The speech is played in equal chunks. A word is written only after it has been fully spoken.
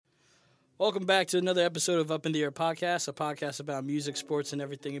Welcome back to another episode of Up in the Air Podcast, a podcast about music, sports, and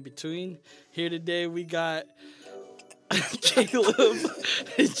everything in between. Here today we got Caleb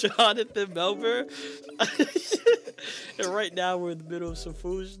and Jonathan Melber. And right now we're in the middle of some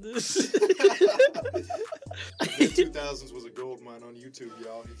foolishness. The 2000s was a gold mine on YouTube,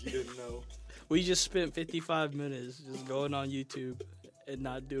 y'all, if you didn't know. We just spent 55 minutes just going on YouTube and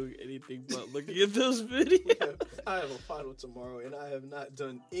not doing anything but looking at those videos. I have a final tomorrow, and I have not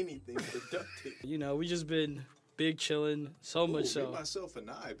done anything productive. You know, we just been big chilling, so much so. Me, myself, and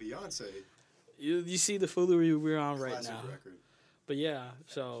I, Beyonce. You see the foolery we're on right Classic now. record. But yeah,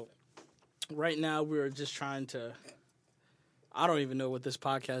 so right now we're just trying to, I don't even know what this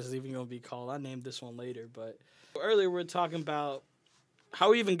podcast is even going to be called. I named this one later, but earlier we were talking about how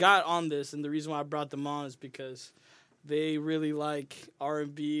we even got on this, and the reason why I brought them on is because they really like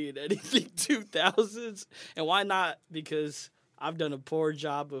R&B and anything 2000s. And why not? Because I've done a poor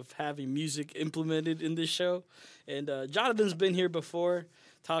job of having music implemented in this show. And Jonathan's been here before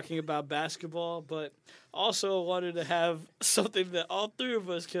talking about basketball, but also wanted to have something that all three of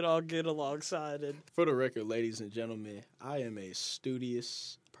us could all get alongside. And For the record, ladies and gentlemen, I am a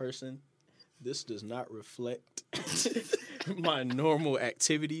studious person. This does not reflect my normal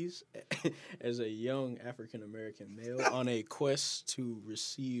activities as a young African-American male on a quest to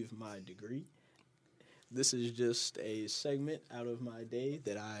receive my degree. This is just a segment out of my day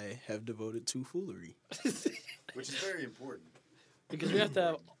that I have devoted to foolery. Which is very important. because we have to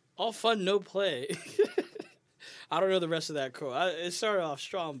have all fun, no play. I don't know the rest of that quote. It started off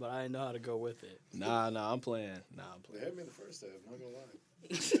strong, but I didn't know how to go with it. Nah, I'm playing. They had me in the first half, I'm not going to lie.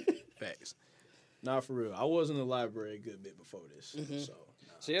 Facts. Nah, for real. I was in the library a good bit before this. Mm-hmm. So,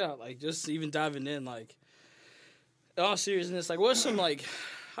 So yeah, like just even diving in, like in all seriousness, like what's some like,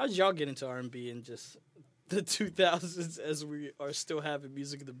 how did y'all get into R&B and just the 2000s as we are still having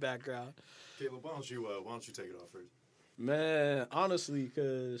music in the background? Caleb, why don't you take it off first? man, honestly,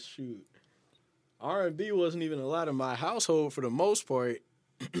 because, shoot, R&B wasn't even a lot in my household for the most part.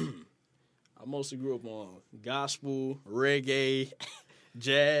 I mostly grew up on gospel, reggae,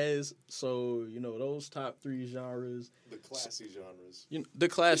 jazz. So, you know, those top three genres. The classy genres. You know, the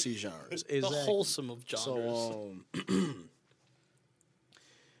classy genres. Exactly. The wholesome of genres. So,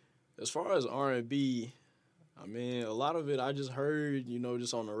 as far as R&B, I mean, a lot of it I just heard, you know,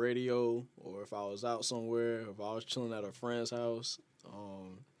 just on the radio, or if I was out somewhere, if I was chilling at a friend's house.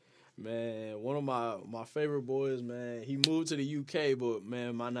 Man, one of my favorite boys, man, he moved to the UK, but,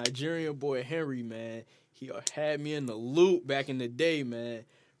 man, my Nigerian boy Henry, man, he had me in the loop back in the day, man.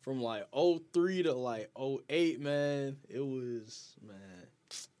 From, like, 03 to, like, 08, man, it was, man,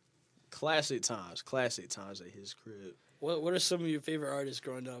 classic times at his crib. What are some of your favorite artists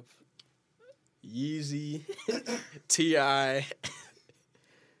growing up? Yeezy, T.I.,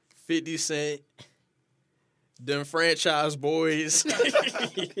 50 Cent, them franchise boys.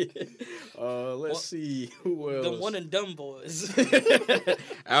 Let's see, who else? The one and done boys.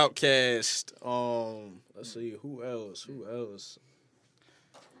 Outkast. Let's see, who else?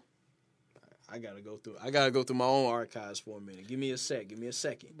 I gotta go through my own archives for a minute. Give me a second.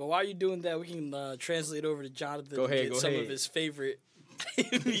 But while you're doing that, we can translate over to Jonathan Go ahead, and get some of his favorite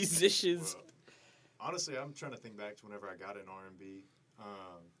musicians. Well, honestly, I'm trying to think back to whenever I got in R&B.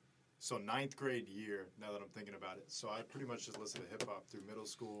 So 9th grade year, now that I'm thinking about it. So I pretty much just listened to hip-hop through middle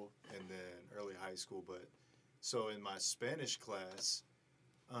school and then early high school. But so in my Spanish class,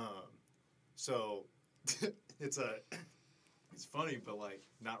 so it's funny, but, like,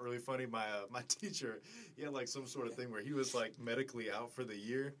 not really funny. My teacher, he had, like, some sort of thing where he was, like, medically out for the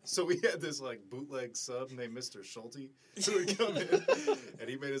year. So we had this, like, bootleg sub named Mr. Schulte who would come in, and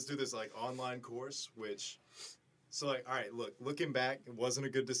he made us do this, like, online course, which, so, like, all right, looking back, it wasn't a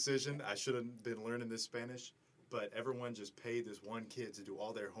good decision. I should have been learning this Spanish, but everyone just paid this one kid to do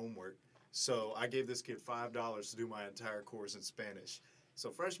all their homework. So I gave this kid $5 to do my entire course in Spanish.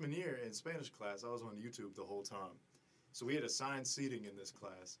 So freshman year in Spanish class, I was on YouTube the whole time. So we had assigned seating in this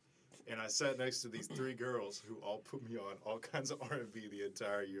class, and I sat next to these three girls who all put me on all kinds of R&B the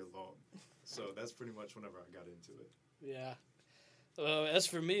entire year long. So that's pretty much whenever I got into it. Yeah. As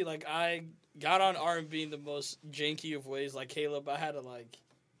for me, like, I got on R&B in the most janky of ways. Like Caleb, I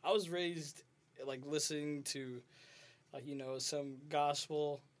was raised, like, listening to, like, you know, some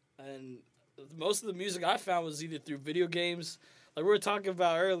gospel, and most of the music I found was either through video games. Like, we were talking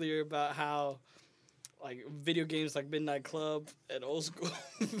about earlier about how, like, video games like Midnight Club and old school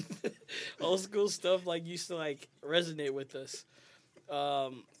stuff, like, used to, like, resonate with us.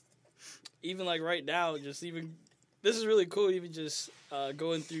 Even, like, right now, just even, this is really cool, even just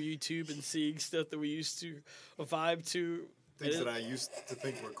going through YouTube and seeing stuff that we used to vibe to things that I used to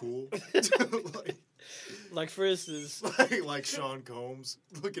think were cool. Like for instance, like Sean Combs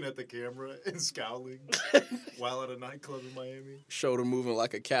looking at the camera and scowling while at a nightclub in Miami. Shoulder moving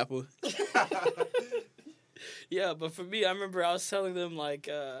like a Kappa. Yeah, but for me, I remember I was telling them, like,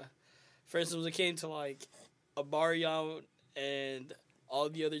 for instance, when it came to, like, a Barrio and all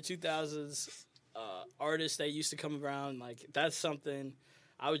the other 2000s artists that used to come around, like, that's something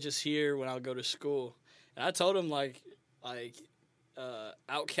I would just hear when I would go to school. And I told them, like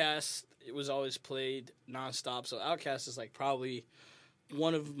Outkast, it was always played nonstop. So Outkast is, like, probably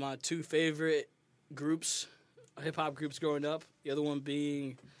one of my two favorite groups, hip-hop groups growing up. The other one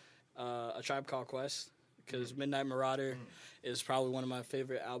being A Tribe Called Quest. Because Midnight Marauder is probably one of my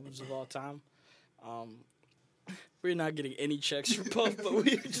favorite albums of all time. We're not getting any checks from Puff, but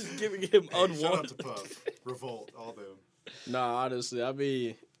we're just giving him unwanted. Shout out to Puff, Revolt, all them. Nah, honestly, I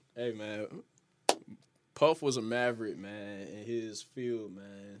mean, hey, man, Puff was a maverick, man, in his field,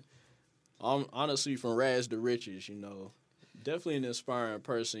 man. Honestly, from rags to riches, you know. Definitely an inspiring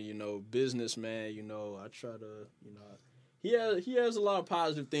person, you know, businessman, you know. I try to, you know, he has a lot of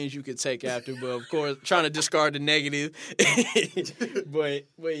positive things you could take after, but of course, trying to discard the negative. but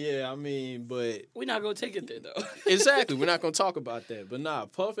yeah, I mean, but we're not gonna take it there though. Exactly, we're not gonna talk about that. But nah,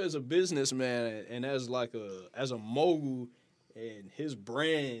 Puff as a businessman and as a mogul and his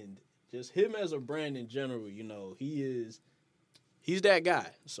brand, just him as a brand in general, you know, he's that guy.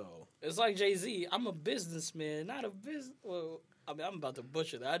 So it's like Jay-Z. I'm a businessman, not a business. Well, I mean, I'm about to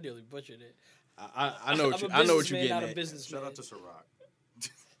butcher that. I nearly butchered it. I know what you're getting at. Shout out to Ciroc.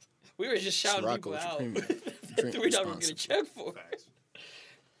 We were just shouting Ciroc people goes out. drink We're not gonna get a check for Facts.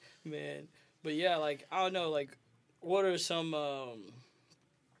 Man. But yeah, like I don't know, like what are some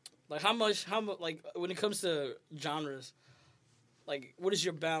like how much like when it comes to genres, like what is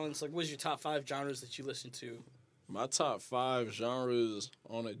your balance? Like what is your top 5 genres that you listen to? My top 5 genres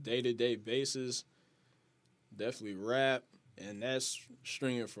on a day-to-day basis, definitely rap. And that's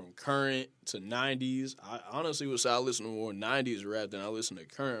stringing from current to 90s. I honestly would say I listen to more 90s rap than I listen to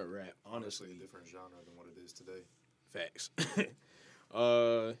current rap, honestly. A different genre than what it is today. Facts.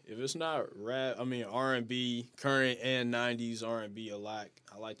 If it's not rap, I mean R&B, current and 90s R&B a lot.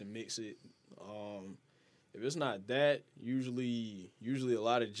 I like to mix it. If it's not that, usually a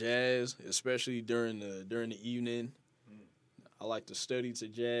lot of jazz, especially during the evening. I like to study to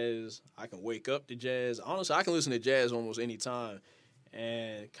jazz. I can wake up to jazz. Honestly, I can listen to jazz almost any time.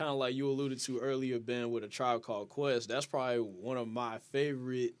 And kind of like you alluded to earlier, Ben, with A Tribe Called Quest, that's probably one of my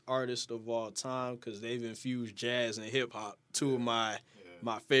favorite artists of all time because they've infused jazz and hip-hop, two of my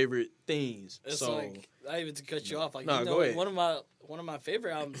favorite things. It's so, like, not even to cut you off, like, no, you know, go ahead. one of my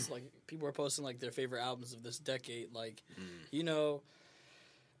favorite albums, like, people are posting, like, their favorite albums of this decade. Like, you know,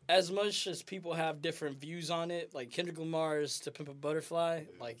 as much as people have different views on it, like Kendrick Lamar's To Pimp a Butterfly,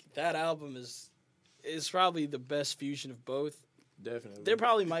 like that album is probably the best fusion of both. Definitely. There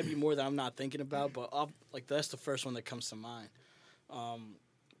probably might be more that I'm not thinking about, but like that's the first one that comes to mind.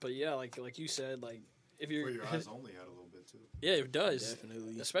 But yeah, like you said, like if you're Your Eyes Only had a little bit too. Yeah, it does.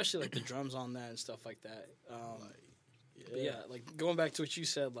 Definitely. Especially like the drums on that and stuff like that. But yeah, like going back to what you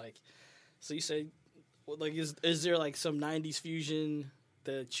said, like so you say, like is there like some '90s fusion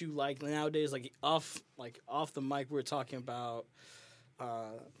that you like nowadays? Like off the mic, we were talking about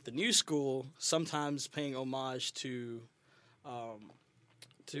the new school sometimes paying homage to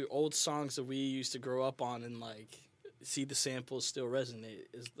old songs that we used to grow up on and like see the samples still resonate.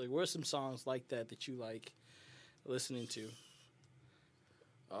 Is like what are some songs like that you like listening to?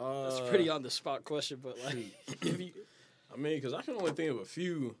 That's a pretty on the spot question, but like if you. I mean, because I can only think of a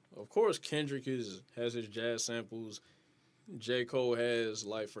few. Of course, Kendrick has his jazz samples. J. Cole has,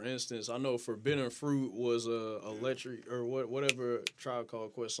 like, for instance, I know Forbidden Fruit was a electric, or whatever Tribe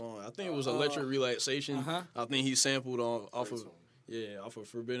Called Quest song. I think it was Electric Relaxation. Uh-huh. I think he sampled off of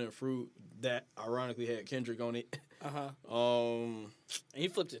Forbidden Fruit that ironically had Kendrick on it. And he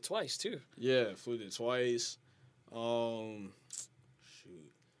flipped it twice, too. Yeah, flipped it twice. I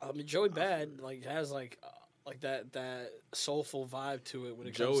mean, Joey Bad, like, has, like that soulful vibe to it when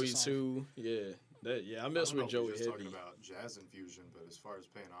it comes to songs. Joey, too, yeah. I mess with Joey heavy. Talking about jazz infusion, but as far as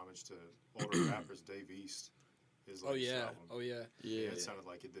paying homage to older rappers, Dave East is like album. Yeah. It sounded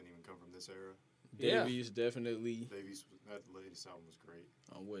like it didn't even come from this era. Dave East, definitely. Dave East, that latest album was great.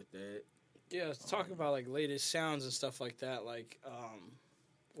 I'm with that. Yeah, talking about like latest sounds and stuff like that. Like,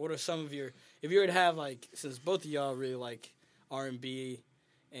 what are some of your? If you were to have like, since both of y'all really like R&B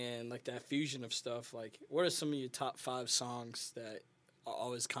and like that fusion of stuff, like, what are some of your top 5 songs that are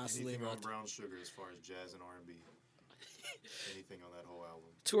always constantly anything on about Brown Sugar as far as jazz and R&B? Anything on that whole album?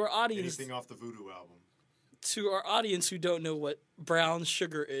 To our audience, anything off the Voodoo album? to our audience who don't know what brown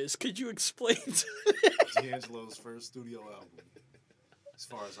sugar is, could you explain to D'Angelo's first studio album, as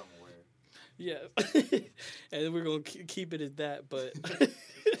far as I'm aware. Yeah. And we're going to keep it at that, but...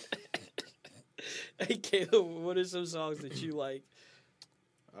 Hey, Caleb, what are some songs that you like?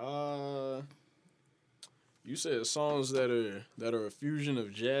 You said songs that are a fusion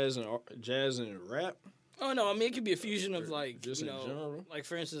of jazz and rap. Oh no, I mean it could be a fusion of like just you in know, general? like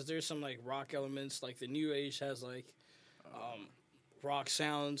for instance, there's some like rock elements. Like the New Age has like rock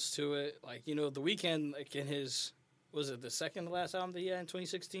sounds to it. Like The Weeknd, like in his was it the second to last album that he had in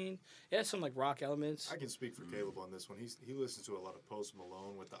 2016? It has some like rock elements. I can speak for Caleb on this one. He listens to a lot of Post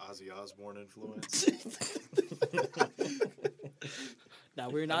Malone with the Ozzy Osbourne influence. Now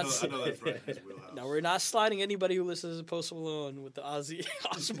we're not. I know that's right in his wheelhouse. Now we're not sliding anybody who listens to Post Malone with the Ozzy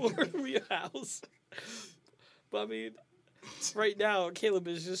Osbourne wheelhouse. But I mean, right now Caleb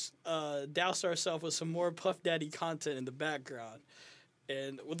is just doused ourselves with some more Puff Daddy content in the background,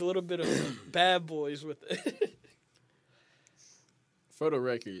 and with a little bit of Bad Boys with it. For the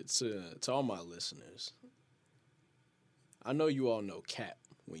record, to all my listeners, I know you all know Cap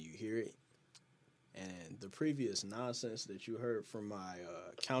when you hear it. And the previous nonsense that you heard from my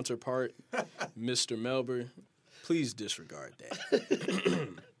counterpart, Mr. Melber, please disregard that.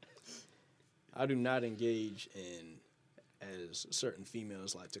 I do not engage in, as certain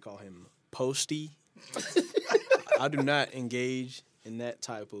females like to call him, posty. I do not engage in that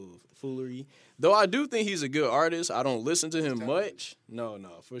type of foolery. Though I do think he's a good artist. I don't listen to him much. No,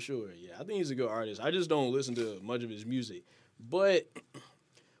 for sure. Yeah, I think he's a good artist. I just don't listen to much of his music. But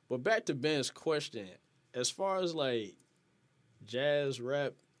back to Ben's question, as far as like jazz,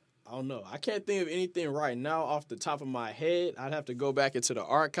 rap, I don't know. I can't think of anything right now off the top of my head. I'd have to go back into the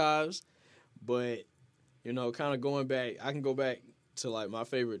archives. But, kind of going back, I can go back to like my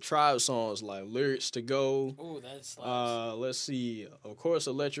favorite Tribe songs like Lyrics to Go. Oh, that slaps. Let's see. Of course,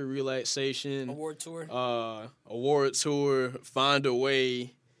 Electric Relaxation. Award Tour. Award Tour, Find a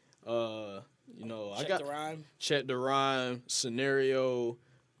Way. The Rhyme. Check the Rhyme, Scenario,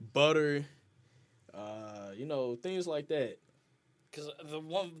 Butter, things like that. Because the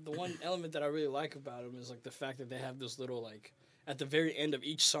one element that I really like about them is like the fact that they have this little like at the very end of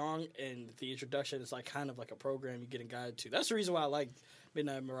each song and the introduction is like kind of like a program you get guided to. That's the reason why I like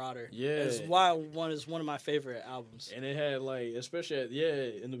Midnight Marauder. Yeah, that's why one is one of my favorite albums. And it had like, especially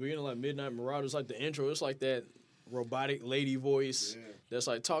in the beginning, like Midnight Marauders, like the intro, it's like that robotic lady voice that's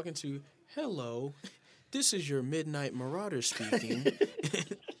like talking to, hello, this is your Midnight Marauder speaking.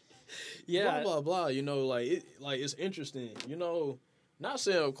 Yeah, blah blah blah. It's interesting. Not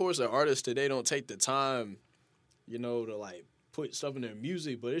saying of course that artists today don't take the time, to like put stuff in their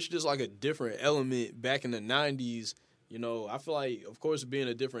music, but it's just like a different element back in the 90s. I feel like, of course, being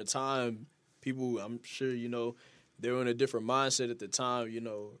a different time, people, I'm sure, they were in a different mindset at the time.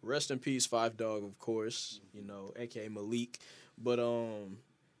 Rest in peace, Five Dog, of course, a.k.a. Malik. But,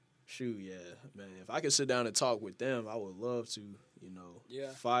 shoot, yeah, man, if I could sit down and talk with them, I would love to,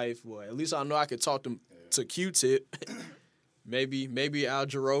 Five. Well, at least I know I could talk to Q-Tip. maybe Al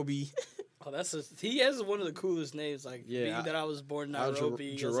Jarobi. Oh, he has one of the coolest names. Like, being that I was born in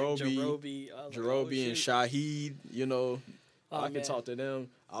Nairobi. Jarobi and Shaheed, I could talk to them.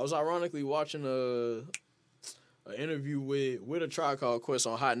 I was ironically watching an interview with a Tribe Called Quest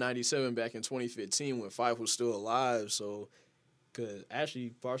on Hot 97 back in 2015 when Fife was still alive. So, because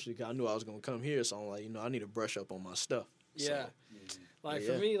actually, partially, cause I knew I was going to come here. So I'm like, I need to brush up on my stuff. Yeah.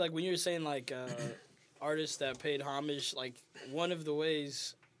 For me, like, when you were saying, like, artists that paid homage, like, one of the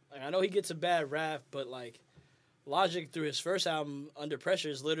ways... Like, I know he gets a bad rap, but like Logic through his first album, Under Pressure,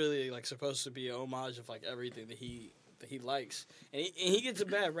 is literally like supposed to be a homage of like everything that he likes, and he gets a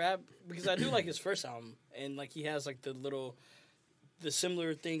bad rap because I do like his first album, and like he has like the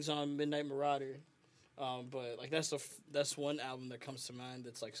similar things on Midnight Marauder, but like that's one album that comes to mind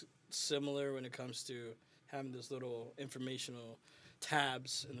that's like similar when it comes to having this little informational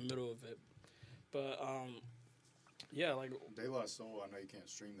tabs in the middle of it, but yeah, like De La Soul, I know you can't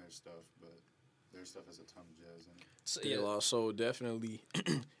stream their stuff, but their stuff has a ton of jazz in it. De La Soul, definitely.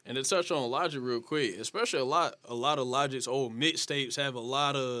 And to touch on Logic real quick, especially a lot of Logic's old mixtapes have a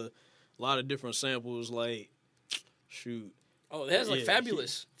lot of different samples. Like, shoot. Oh, it has like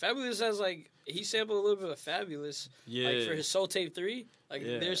Fabulous. Fabulous has like he sampled a little bit of Fabulous. Yeah. Like for his Soul Tape 3. Like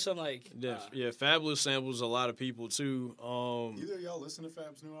there's some like Fabulous samples a lot of people too. Either of y'all listen to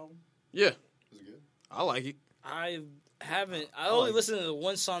Fab's new album? Yeah. Is it good? I like it. I haven't. I only listened to the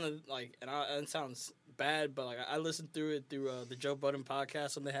one song, and it sounds bad, but like I listened through it through the Joe Budden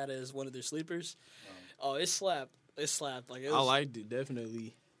podcast when they had it as one of their sleepers. Oh, it slapped. It slapped. Like I liked it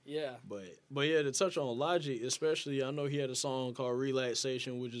definitely. Yeah. But yeah, to touch on Logic, especially, I know he had a song called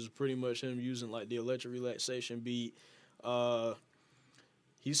Relaxation, which is pretty much him using like the electric relaxation beat.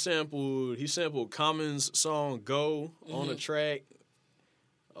 He sampled Common's song "Go" on a track.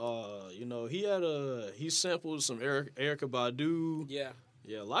 He sampled some Erykah Badu. Yeah.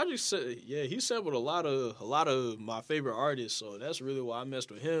 Yeah, Logic said, he sampled a lot of my favorite artists, so that's really why I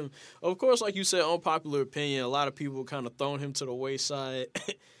messed with him. Of course, like you said, unpopular opinion, a lot of people kind of thrown him to the wayside.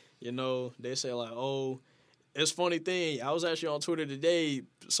 They say like, oh, it's a funny thing. I was actually on Twitter today.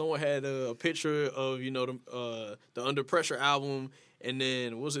 Someone had a picture of, the Under Pressure album, and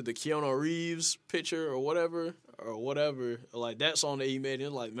then, was it the Keanu Reeves picture or whatever, like that song that he made. And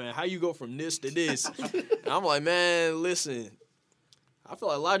it's like, man, how you go from this to this? And I'm like, man, listen, I feel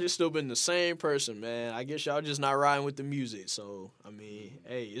like Logic's still been the same person, man. I guess y'all just not riding with the music. So, I mean,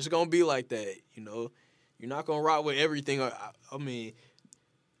 hey, it's going to be like that, You're not going to ride with everything. I mean,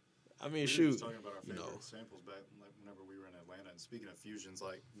 We were shoot. just talking about our favorite samples back whenever we were in Atlanta. And speaking of fusions,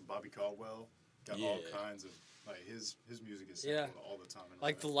 like Bobby Caldwell got all kinds of, like, his music is sampled all the time.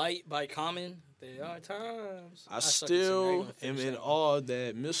 Like The Light by Common. There are times. I still am in awe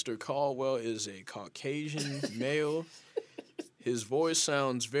that Mr. Caldwell is a Caucasian male. His voice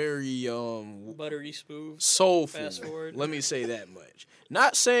sounds very buttery smooth, soulful. Fast forward. Let me say that much.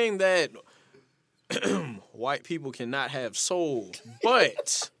 Not saying that white people cannot have soul,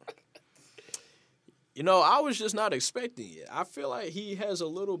 but I was just not expecting it. I feel like he has a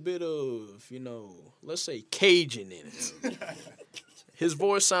little bit of, let's say Cajun in it. His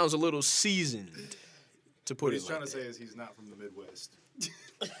voice sounds a little seasoned, to put what it he's like trying that. to say is he's not from the Midwest.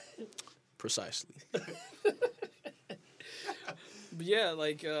 Precisely. But yeah,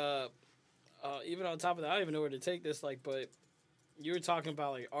 like even on top of that, I don't even know where to take this. Like, but you were talking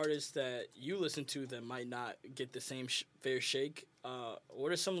about like artists that you listen to that might not get the same fair shake.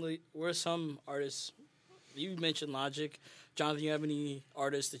 What are some artists? You mentioned Logic, Jonathan. You have any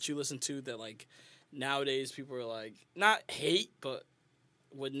artists that you listen to that like nowadays people are like not hate, but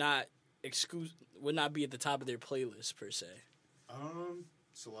would not be at the top of their playlist per se?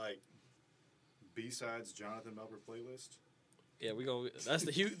 So like B-sides Jonathan Melber playlist. Yeah, we go. That's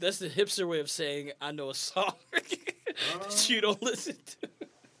the hipster way of saying I know a song that you don't listen to.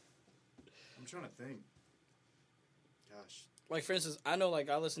 I'm trying to think. Gosh. Like for instance, I know like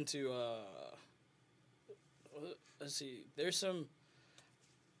I listen to. Let's see. There's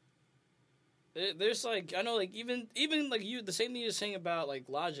like I know like even like you the same thing you're saying about like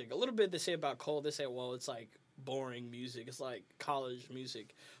Logic. A little bit they say about Cole. They say well it's like boring music. It's like college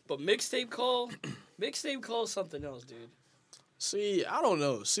music. But mixtape Cole is something else, dude. See, I don't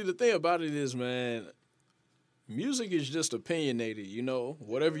know. See, the thing about it is, man, music is just opinionated,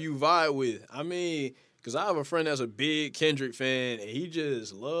 whatever you vibe with. I mean, because I have a friend that's a big Kendrick fan, and he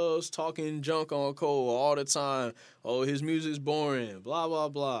just loves talking junk on Cole all the time. Oh, his music's boring, blah, blah,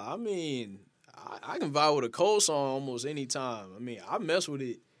 blah. I mean, I can vibe with a Cole song almost any time. I mean, I mess with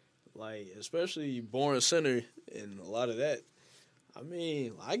it, like, especially Born Center and a lot of that. I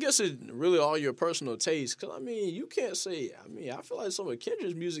mean, I guess it's really all your personal taste. Because, I mean, you can't say... I mean, I feel like some of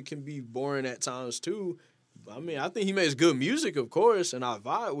Kendrick's music can be boring at times, too. But, I mean, I think he makes good music, of course, and I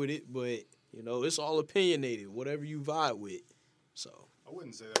vibe with it. But, it's all opinionated, whatever you vibe with. So I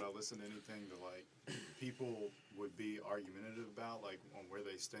wouldn't say that I listen to anything that, like, people would be argumentative about, like, on where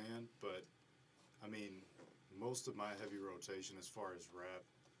they stand. But, I mean, most of my heavy rotation as far as rap,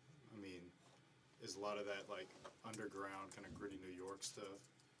 I mean... is a lot of that, like, underground, kind of gritty New York stuff.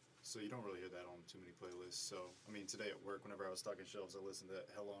 So you don't really hear that on too many playlists. So, I mean, today at work, whenever I was stocking shelves, I listened to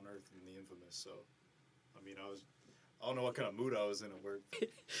Hell on Earth and The Infamous. So, I mean, I don't know what kind of mood I was in at work.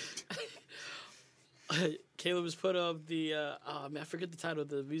 Caleb has put up the, I forget the title of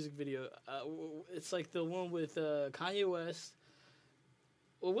the music video. It's like the one with Kanye West.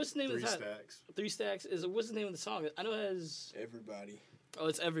 Well, what's the name of the title? 3 Stacks. What's the name of the song? I know it has... Everybody. Oh,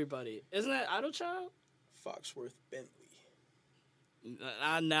 it's Everybody. Isn't that Idle Child? Foxworth Bentley.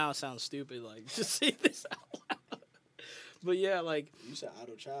 I now sound stupid, like, just say this out loud. But yeah, like... You said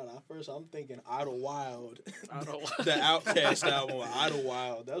Idle Child. At first, I'm thinking Idlewild. Idlewild. The Outkast album,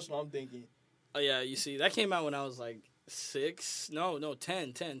 Idlewild. That's what I'm thinking. Oh, yeah, you see, that came out when I was, like, 6. No,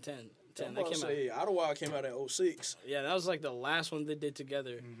 10. 10. That came out. Idlewild came out in 2006. Yeah, that was, like, the last one they did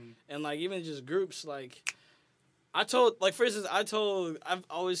together. Mm-hmm. And, like, even just groups, like... for instance, I've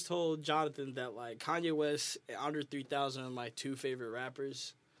always told Jonathan that, like, Kanye West and Andre 3000 are my 2 favorite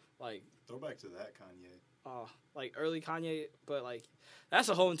rappers. Like, throwback to that Kanye. Like, early Kanye, but, like, that's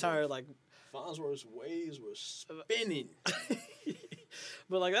a whole entire, like... Farnsworth's waves were spinning.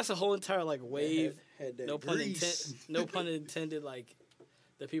 But, like, that's a whole entire, like, wave. Had no pun intended, like,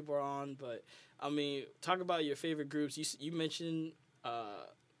 that people are on. But I mean, talk about your favorite groups. You mentioned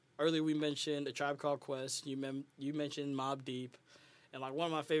earlier. We mentioned A Tribe Called Quest. You mentioned Mobb Deep, and like one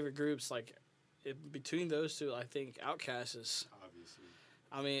of my favorite groups. Like between those two, I think Outkast is. Obviously.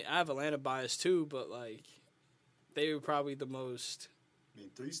 I mean, I have Atlanta bias too, but like they were probably the most. I mean,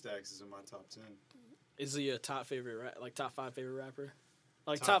 3 Stacks is in my top 10. Is he a top favorite, like top 5 favorite rapper?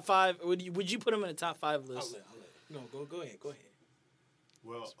 Like top 5, would you put him in a top 5 list? No, go ahead.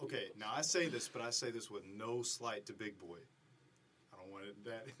 Well, okay. Now I say this, but I say this with no slight to Big Boy. I don't want it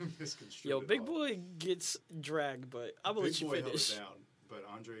that misconstrued. Yo, at Big all. Boy gets dragged, but I will let you Big Boy finish. held it down, but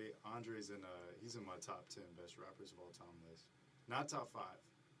Andre's in he's in my top 10 best rappers of all time list. Not top 5,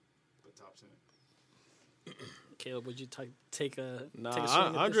 but top 10. Caleb, would you take a Nah, take a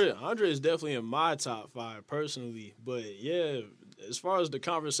swing at this? Andre is definitely in my top 5 personally. But yeah, as far as the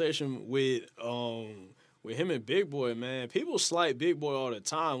conversation with him and Big Boy, man, people slight Big Boy all the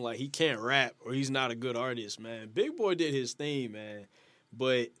time, like he can't rap or he's not a good artist, man. Big Boy did his thing, man.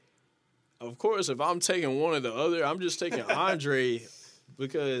 But of course, if I'm taking one or the other, I'm just taking Andre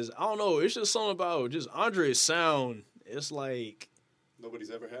because I don't know, it's just something about just Andre's sound. It's like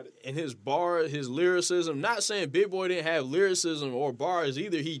Nobody's ever had it. and his his lyricism. Not saying Big Boy didn't have lyricism or bars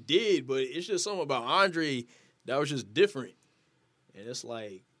either. He did, but it's just something about Andre that was just different. And it's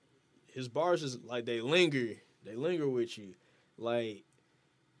like his bars is like they linger with you. Like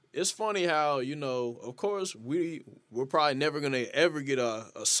it's funny how of course we're probably never gonna ever get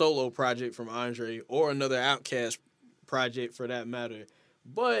a solo project from Andre or another Outkast project for that matter.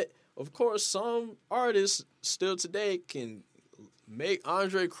 But of course, some artists still today can make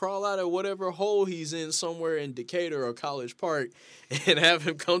Andre crawl out of whatever hole he's in somewhere in Decatur or College Park and have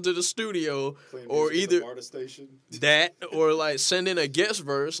him come to the studio or either that or like send in a guest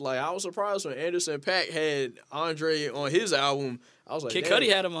verse. Like I was surprised when Anderson .Paak had Andre on his album. I was like, Kid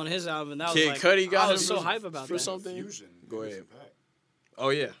Cudi had him on his album, and that Kid was Cudi got I was him so hype about for that. something. Fusion. Go ahead. Anderson .Paak. Oh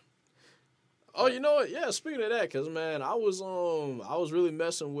yeah. Oh, you know what? Yeah, speaking of that, cause man, I was really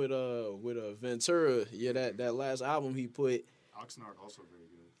messing with Ventura. Yeah, that last album he put. Oxnard also very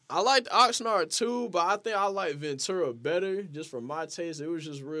good. I liked Oxnard too, but I think I like Ventura better just for my taste. It was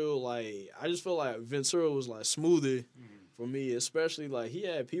just real, like, I just feel like Ventura was, like, smoother for me, especially, like, he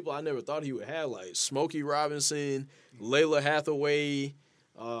had people I never thought he would have, like Smokey Robinson, Layla Hathaway.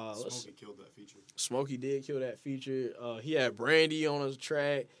 Smokey killed that feature. Smokey did kill that feature. He had Brandy on his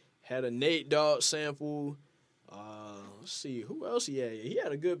track, had a Nate Dogg sample. Let's see, who else he had? He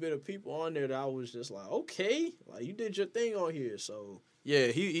had a good bit of people on there that I was just like, okay, like you did your thing on here. So yeah,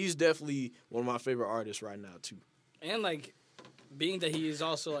 he's definitely one of my favorite artists right now too. And like being that he is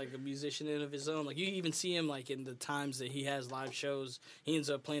also like a musician in of his own, like you even see him like in the times that he has live shows, he ends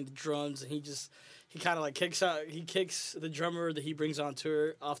up playing the drums and he kind of like kicks the drummer that he brings on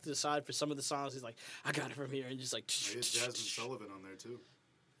tour off to the side for some of the songs. He's like, I got it from here, and just like. He had Jasmine Sullivan on there too.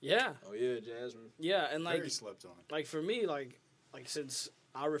 Yeah. Oh yeah, Jasmine. Yeah, and like Very slept on. Like for me, like since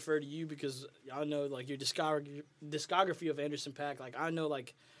I refer to you because I know like your discography of Anderson .Paak, like I know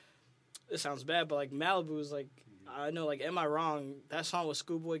like this sounds bad, but like Malibu is like I know like Am I Wrong? That song with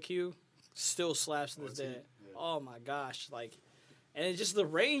Schoolboy Q still slaps to this day. Yeah. Oh my gosh, like, and it's just the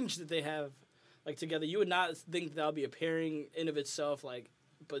range that they have like together. You would not think that would be a pairing in of itself, like,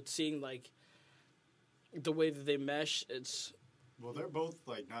 but seeing like the way that they mesh, it's. Well, they're both,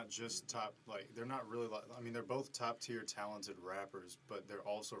 like, not just top, like, they're not really, like, I mean, they're both top-tier talented rappers, but they're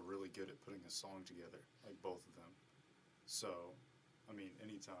also really good at putting a song together, like, both of them. So, I mean,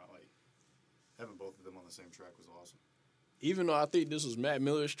 anytime, like, having both of them on the same track was awesome. Even though I think this was Matt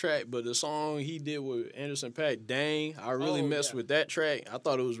Miller's track, but the song he did with Anderson .Paak, Dang, I really messed with that track. I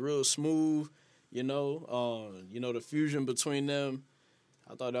thought it was real smooth, the fusion between them.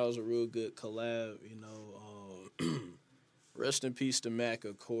 I thought that was a real good collab, Rest in peace to Mac,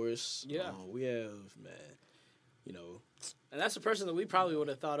 of course. Yeah. We have, man, And that's a person that we probably would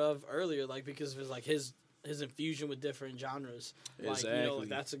have thought of earlier, like, because of his, like, his infusion with different genres. Like, Exactly. like,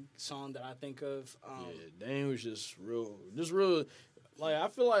 that's a song that I think of. Dang was just real, like, I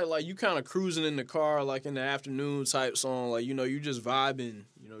feel like you kind of cruising in the car, like, in the afternoon type song. Like, you just vibing,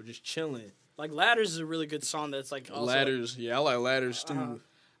 just chilling. Like, Ladders is a really good song that's, like, also. Ladders, I like Ladders, too.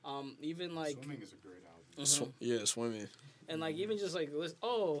 Even, like. Swimming is a great album. Swimming. And, like, even just, like,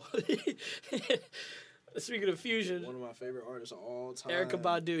 speaking of fusion. One of my favorite artists of all time. Erykah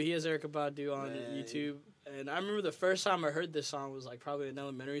Badu. He has Erykah Badu on YouTube. And I remember the first time I heard this song was, like, probably in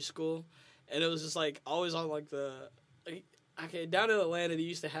elementary school. And it was just, like, always on, like, down in Atlanta, they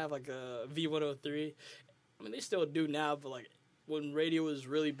used to have, like, a V103. I mean, they still do now, but, like, when radio was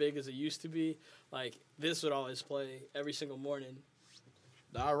really big as it used to be, like, this would always play every single morning.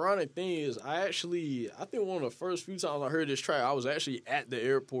 The ironic thing is, I think one of the first few times I heard this track, I was actually at the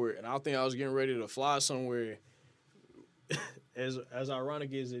airport, and I think I was getting ready to fly somewhere. As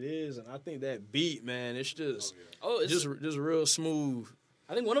ironic as it is, and I think that beat, man, it's just it's just real smooth.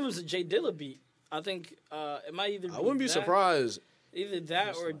 I think one of them is a Jay Dilla beat. I think it might either be I wouldn't be surprised. Either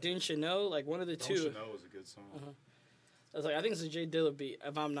that or Didn't You Know, like one of the two. Don't You Know is a good song. I was like, I think it's a Jay Dilla beat,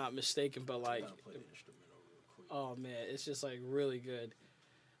 if I'm not mistaken, but like, oh man, it's just like really good.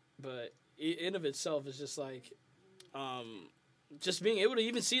 But in of itself is just like, just being able to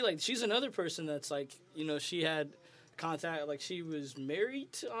even see, like, she's another person that's like, you know, she had contact, like she was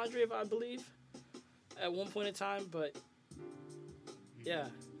married to Andre, I believe, at one point in time, but yeah,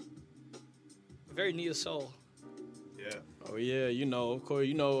 very neo soul. Yeah. Oh yeah, you know, of course,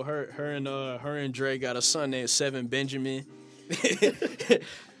 you know her and Dre got a son named Seven Benjamin.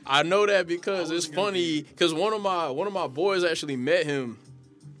 I know that because it's funny because one of my boys actually met him.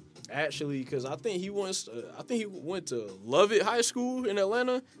 Actually, because I think he went to Lovett High School in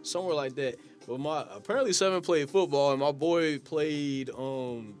Atlanta, somewhere like that. But apparently Seven played football, and my boy played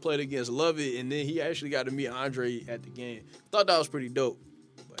against Lovett, and then he actually got to meet Andre at the game. Thought that was pretty dope.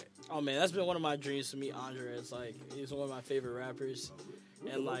 But, oh man, that's been one of my dreams to meet Andre. It's like he's one of my favorite rappers,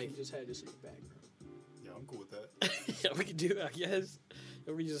 and like just had this in the background. Yeah, I'm cool with that. Yeah, we can do it, I guess.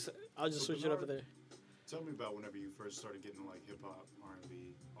 I'll just switch it up there. Tell me about whenever you first started getting like hip hop,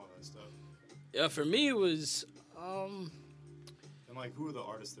 R&B, all that stuff. Yeah, for me it was And like, who are the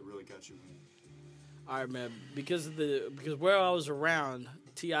artists that really got you in? all right, man. Because where I was around,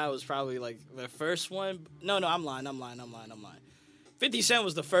 T.I. was probably like the first one. No, I'm lying. 50 Cent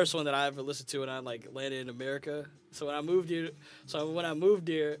was the first one that I ever listened to, and I like landed in America. So when I moved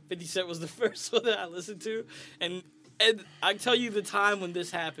here, 50 Cent was the first one that I listened to, and I tell you the time when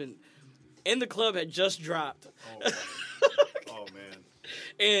this happened. In the Club had just dropped. Oh man.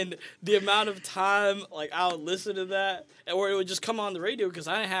 And the amount of time like I would listen to that, or it would just come on the radio because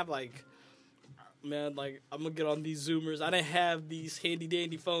I didn't have like. Man, like, I'm going to get on these Zoomers. I didn't have these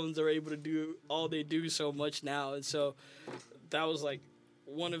handy-dandy phones that are able to do all they do so much now. And so that was, like,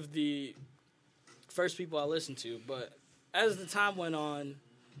 one of the first people I listened to. But as the time went on,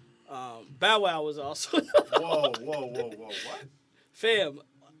 Bow Wow was also... Whoa. What? Fam,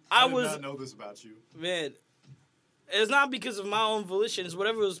 I did not know this about you. Man, it's not because of my own volition. It's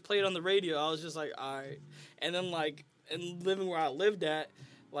whatever was played on the radio. I was just like, all right. And then, like, and living where I lived at,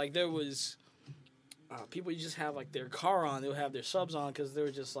 like, there was... people just have like their car on. They'll have their subs on because they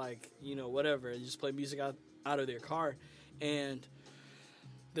were just like, you know, whatever. And just play music out of their car. And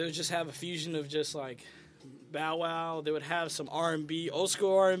they would just have a fusion of just like Bow Wow. They would have some R&B, old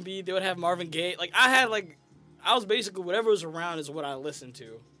school R&B. They would have Marvin Gaye. Like I was basically whatever was around is what I listened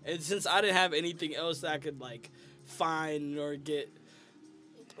to. And since I didn't have anything else that I could like find or get,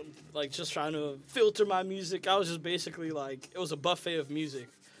 like just trying to filter my music, I was just basically like, it was a buffet of music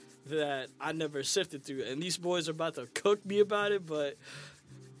that I never sifted through. And these boys are about to cook me about it, but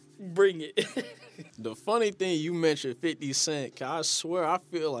bring it. The funny thing you mentioned 50 Cent, 'cause I swear I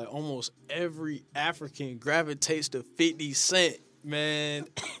feel like almost every African gravitates to 50 Cent, man.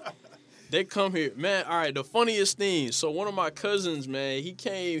 They come here. Man, all right, the funniest thing. So one of my cousins, man, he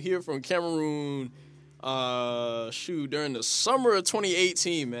came here from Cameroon, during the summer of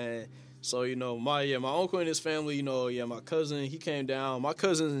 2018, man. So, you know, my uncle and his family, you know, my cousin, he came down. My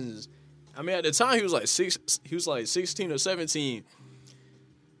cousin's, I mean, at the time he was like 16 or 17.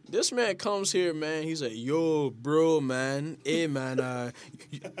 This man comes here, man. He's like, yo, bro, man. Hey, man.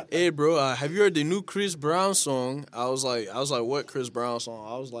 Hey, bro, have you heard the new Chris Brown song? I was like, what Chris Brown song?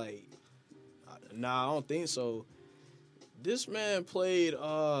 I was like, nah, I don't think so. This man played,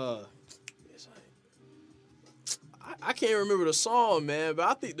 I can't remember the song, man, but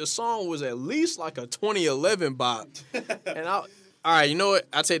I think the song was at least like a 2011 bop. And all right, you know what?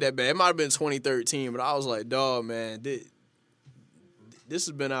 I take that back. It might have been 2013, but I was like, dog, man, this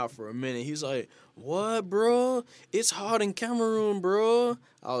has been out for a minute. He's like, what, bro? It's hot in Cameroon, bro.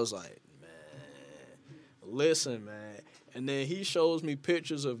 I was like, man, listen, man. And then he shows me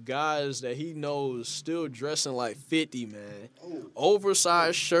pictures of guys that he knows still dressing like 50, man. Oh.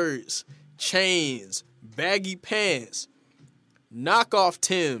 Oversized shirts, chains, baggy pants, knockoff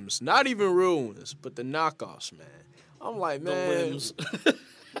Timbs, not even real ones, but the knockoffs, man. I'm like, man.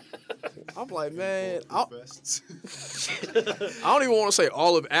 I'm like, man. I don't even want to say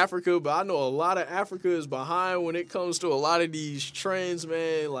all of Africa, but I know a lot of Africa is behind when it comes to a lot of these trends,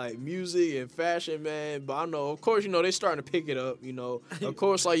 man, like music and fashion, man. But I know, of course, you know, they starting to pick it up, you know. Of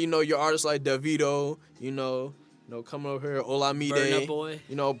course, like, you know, your artists like Davido, you know, coming over here, Olamide. Burna Boy.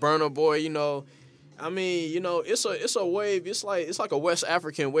 You know, Burna Boy, you know. I mean, it's a wave. It's like a West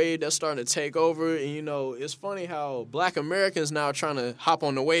African wave that's starting to take over. And it's funny how Black Americans now are trying to hop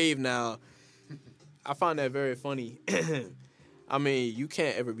on the wave now. I find that very funny. I mean, you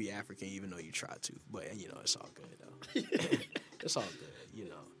can't ever be African even though you try to. But it's all good though. It's all good.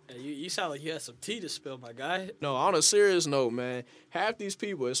 Hey, you sound like you had some tea to spill, my guy. No, on a serious note, man, half these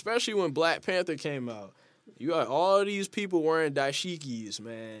people, especially when Black Panther came out, you got all these people wearing dashikis,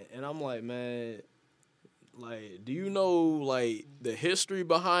 man. And I'm like, man, like, do you know, like, the history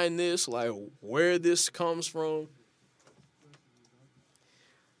behind this? Like, where this comes from?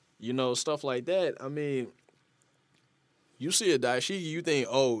 Stuff like that. I mean, you see a dashiki, you think,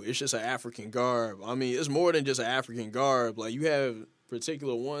 oh, it's just an African garb. I mean, it's more than just an African garb. Like, you have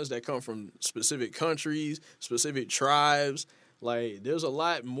particular ones that come from specific countries, specific tribes. Like, there's a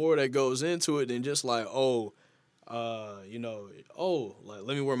lot more that goes into it than just like, like, let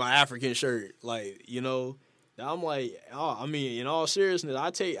me wear my African shirt. Like, I'm like, I mean, in all seriousness, I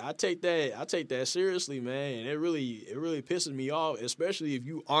take that seriously, man. And it really pisses me off, especially if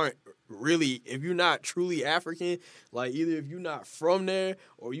you're not truly African. Like, either if you're not from there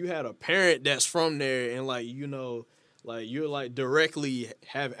or you had a parent that's from there and like, like you're like directly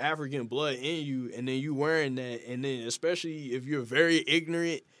have African blood in you, and then you wearing that, and then especially if you're very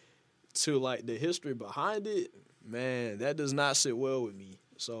ignorant to like the history behind it, man, that does not sit well with me.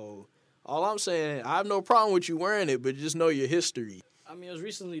 So all I'm saying, I have no problem with you wearing it, but just know your history. I mean, I was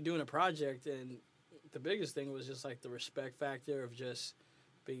recently doing a project, and the biggest thing was just like the respect factor of just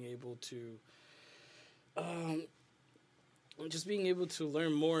being able to,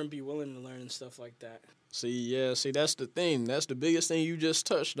 learn more and be willing to learn and stuff like that. See, that's the thing. That's the biggest thing you just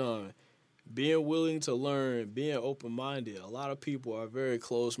touched on. Being willing to learn, being open-minded. A lot of people are very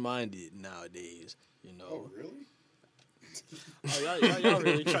close-minded nowadays, Oh, really? Y'all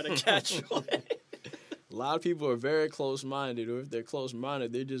really trying to catch one. A lot of people are very close-minded, or if they're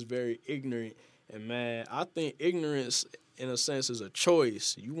close-minded, they're just very ignorant. And, man, I think ignorance, in a sense, is a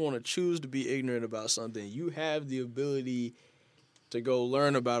choice. You want to choose to be ignorant about something. You have the ability to go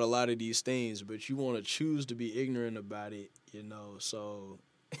learn about a lot of these things, but you want to choose to be ignorant about it, So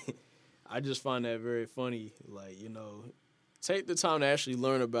I just find that very funny. Like, take the time to actually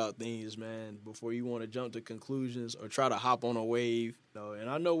learn about things, man, before you want to jump to conclusions or try to hop on a wave. And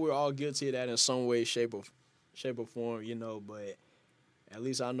I know we're all guilty of that in some way, shape or form, but at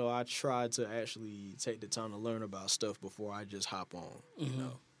least I know I try to actually take the time to learn about stuff before I just hop on, Mm-hmm.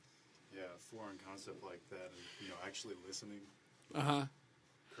 Yeah, a foreign concept like that, and, actually listening. Uh-huh.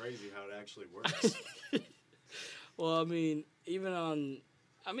 Crazy how it actually works. Well, I mean,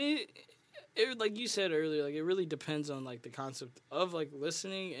 it, like you said earlier, like it really depends on like the concept of like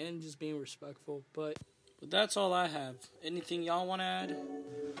listening and just being respectful. But that's all I have. Anything y'all want to add?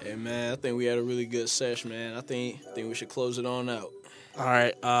 Hey, man, I think we had a really good sesh, man. I think we should close it on out. All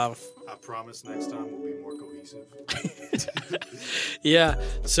right. I promise next time we'll be more cohesive. Yeah.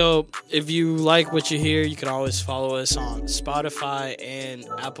 So if you like what you hear, you can always follow us on Spotify and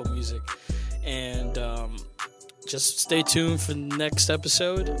Apple Music. And just stay tuned for the next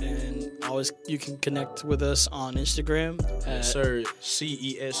episode. And always you can connect with us on Instagram. Yes, sir.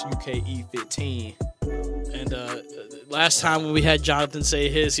 CESUKE 15. And last time when we had Jonathan say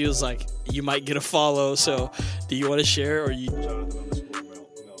his, he was like, you might get a follow. So do you want to share or you... Jonathan_Melber.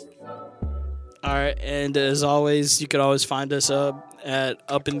 All right. And as always, you can always find us at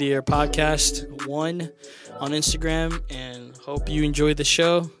Up in the Air Podcast 1 on Instagram. And hope you enjoy the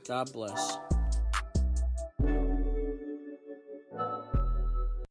show. God bless.